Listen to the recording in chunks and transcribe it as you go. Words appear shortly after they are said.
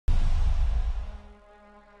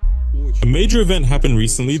A major event happened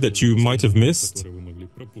recently that you might have missed.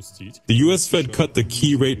 The US Fed cut the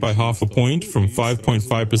key rate by half a point from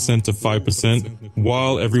 5.5% to 5%,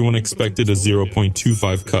 while everyone expected a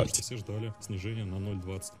 0.25 cut.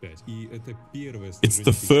 It's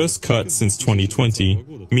the first cut since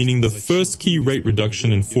 2020, meaning the first key rate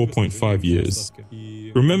reduction in 4.5 years.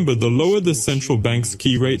 Remember, the lower the central bank's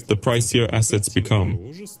key rate, the pricier assets become.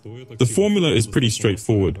 The formula is pretty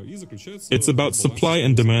straightforward. It's about supply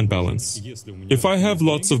and demand balance. If I have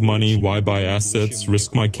lots of money, why buy assets,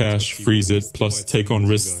 risk my cash, freeze it, plus take on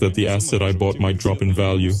risks that the asset I bought might drop in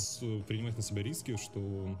value?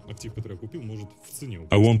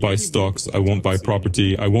 I won't buy stocks, I won't buy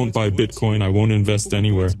property, I won't buy Bitcoin, I won't invest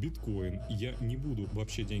anywhere.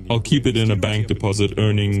 I'll keep it in a bank deposit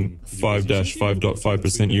earning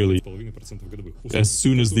 5-5.5% yearly. As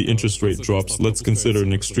soon as the interest rate drops, let's consider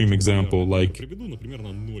an extreme example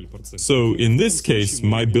so in this case,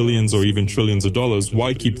 my billions or even trillions of dollars,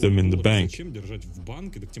 why keep them in the bank?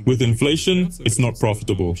 With inflation, it's not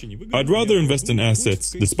profitable. I'd rather invest in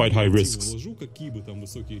assets despite high risks.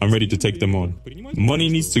 I'm ready to take them on. Money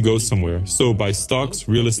needs to go somewhere, so buy stocks,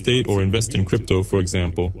 real estate, or invest in crypto, for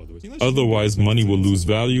example. Otherwise, money will lose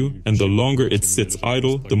value, and the longer it sits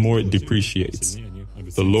idle, the more it depreciates.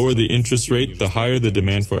 The lower the interest rate, the higher the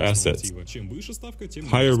demand for assets.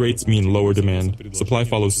 Higher rates mean lower demand. Supply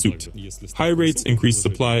follows suit. High rates increase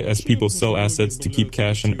supply as people sell assets to keep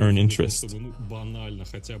cash and earn interest.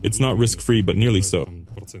 It's not risk-free, but nearly so.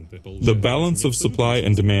 The balance of supply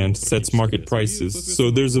and demand sets market prices,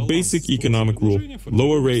 so there's a basic economic rule: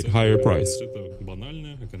 lower rate, higher price.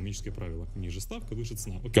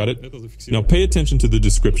 Got it? Now pay attention to the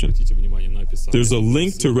description. There's a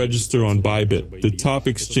link to register on Bybit, the top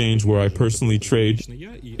exchange where I personally trade.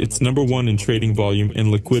 It's #1 in trading volume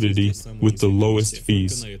and liquidity with the lowest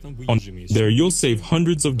fees. On there, you'll save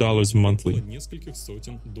hundreds of dollars monthly.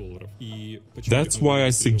 That's why I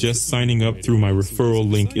suggest signing up through my referral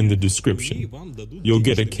link in the description. You'll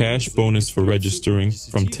get a cash bonus for registering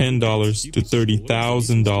from $10 to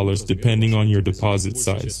 $30,000 depending on your deposit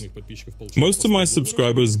size. Most of my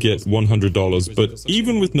subscribers get $100, but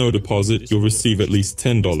even with no deposit, you'll receive at least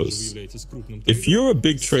 $10. If you're a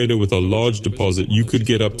big trader with a large deposit, you could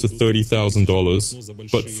get up to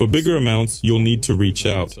 $30,000, but for bigger amounts, you'll need to reach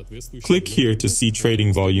out. Click here to see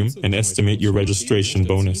trading volume and estimate your registration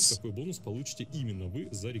bonus.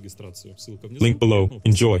 Link below.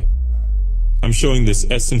 Enjoy. I'm showing this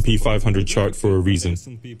S&P 500 chart for a reason.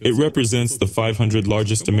 It represents the 500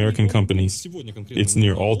 largest American companies. It's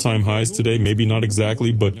near all-time highs today, maybe not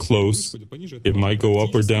exactly, but close. It might go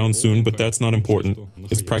up or down soon, but that's not important.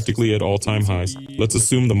 It's practically at all-time highs. Let's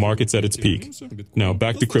assume the market's at its peak. Now,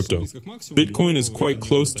 back to crypto. Bitcoin is quite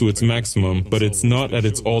close to its maximum, but it's not at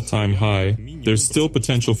its all-time high. There's still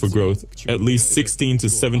potential for growth, at least 16 to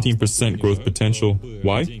 17% growth potential.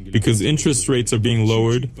 Why? Because interest rates are being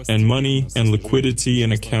lowered, and money and liquidity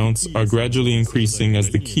in accounts are gradually increasing as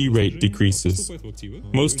the key rate decreases.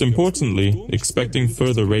 Most importantly, expecting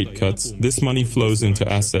further rate cuts, this money flows into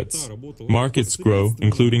assets. Markets grow,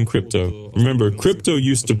 including crypto. Remember, crypto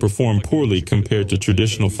used to perform poorly compared to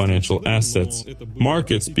traditional financial assets.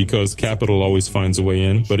 Markets, because capital always finds a way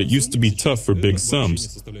in, but it used to be tough for big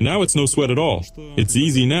sums. Now it's no sweat at all. It's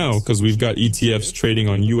easy now because we've got ETFs trading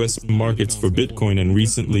on US markets for Bitcoin and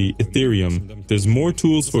recently Ethereum. There's more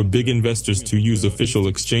tools for big investors to use official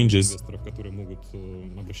exchanges.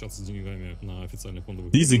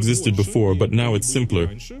 These existed before, but now it's simpler.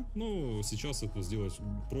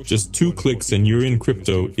 Just 2 clicks and you're in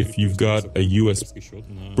crypto if you've got a US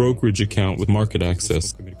brokerage account with market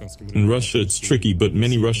access. In Russia, it's tricky, but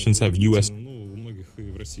many Russians have US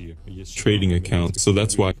trading accounts, so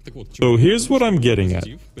that's why. So here's what I'm getting at.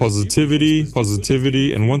 Positivity,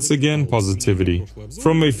 positivity, and once again, positivity.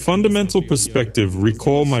 From a fundamental perspective,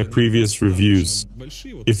 recall my previous reviews.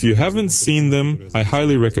 If you haven't seen them, I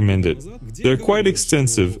highly recommend it. They're quite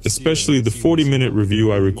extensive, especially the 40-minute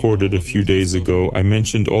review I recorded a few days ago. I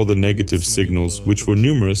mentioned all the negative signals, which were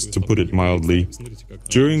numerous, to put it mildly,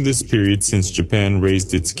 during this period since Japan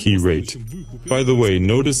raised its key rate. By the way,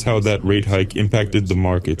 notice how that rate hike impacted the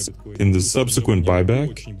markets. In the subsequent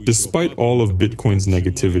buyback, despite all of Bitcoin's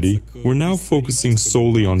negativity, we're now focusing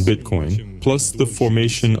solely on Bitcoin, plus the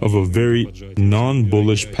formation of a very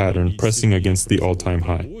non-bullish pattern pressing against the all-time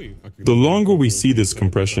high. The longer we see this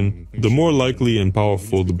compression, the more likely and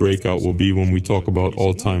powerful the breakout will be when we talk about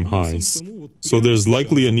all-time highs. So there's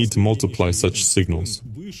likely a need to multiply such signals.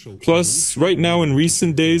 Plus, right now in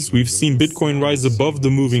recent days, we've seen Bitcoin rise above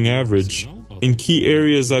the moving average. In key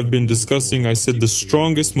areas I've been discussing, I said the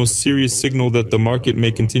strongest, most serious signal that the market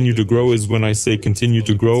may continue to grow is when I say continue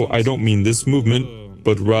to grow, I don't mean this movement,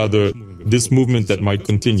 but rather this movement that might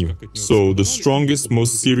continue. So the strongest,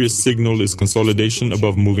 most serious signal is consolidation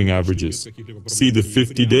above moving averages. See the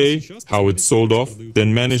 50-day, how it sold off,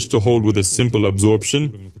 then managed to hold with a simple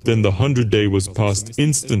absorption, then the 100-day was passed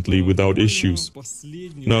instantly without issues.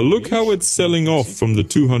 Now look how it's selling off from the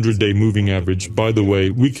 200-day moving average. By the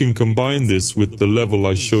way, we can combine this with the level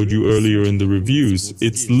I showed you earlier in the reviews.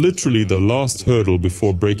 It's literally the last hurdle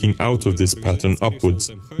before breaking out of this pattern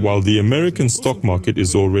upwards, while the American stock market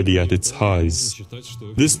is already at its highs.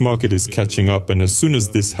 This market is catching up, and as soon as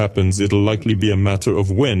this happens, it'll likely be a matter of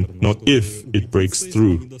when, not if, it breaks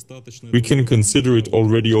through. We can consider it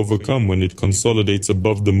already overcome when it consolidates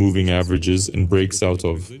above the moving averages and breaks out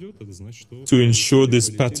of. To ensure this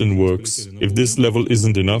pattern works, if this level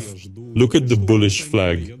isn't enough, look at the bullish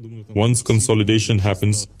flag. Once consolidation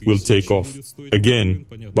happens, we'll take off. Again,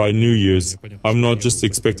 by New Year's, I'm not just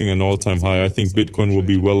expecting an all-time high. I think Bitcoin will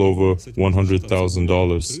be well over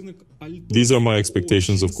 $100,000. These are my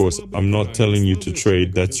expectations, of course. I'm not telling you to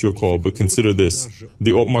trade, that's your call, but consider this.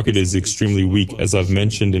 The alt market is extremely weak, as I've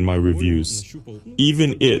mentioned in my reviews.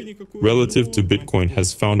 Even it, relative to Bitcoin,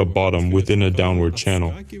 has found a bottom within a downward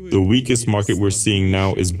channel. The weakest market we're seeing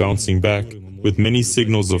now is bouncing back, with many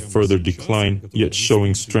signals of further decline, yet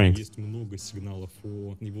showing strength.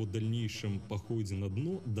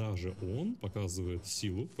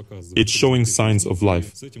 It's showing signs of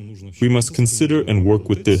life. We must consider and work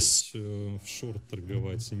with this.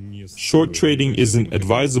 Short trading isn't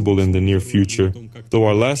advisable in the near future, though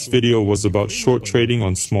our last video was about short trading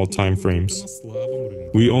on small time frames.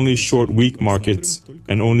 We only short weak markets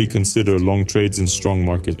and only consider long trades in strong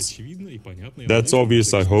markets. That's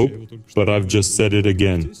obvious, I hope, but I've just said it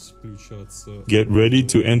again. Get ready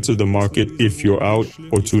to enter the market if you're out,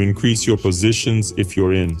 or to increase your positions if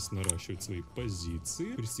you're in.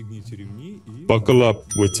 Buckle up,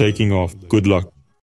 we're taking off. Good luck.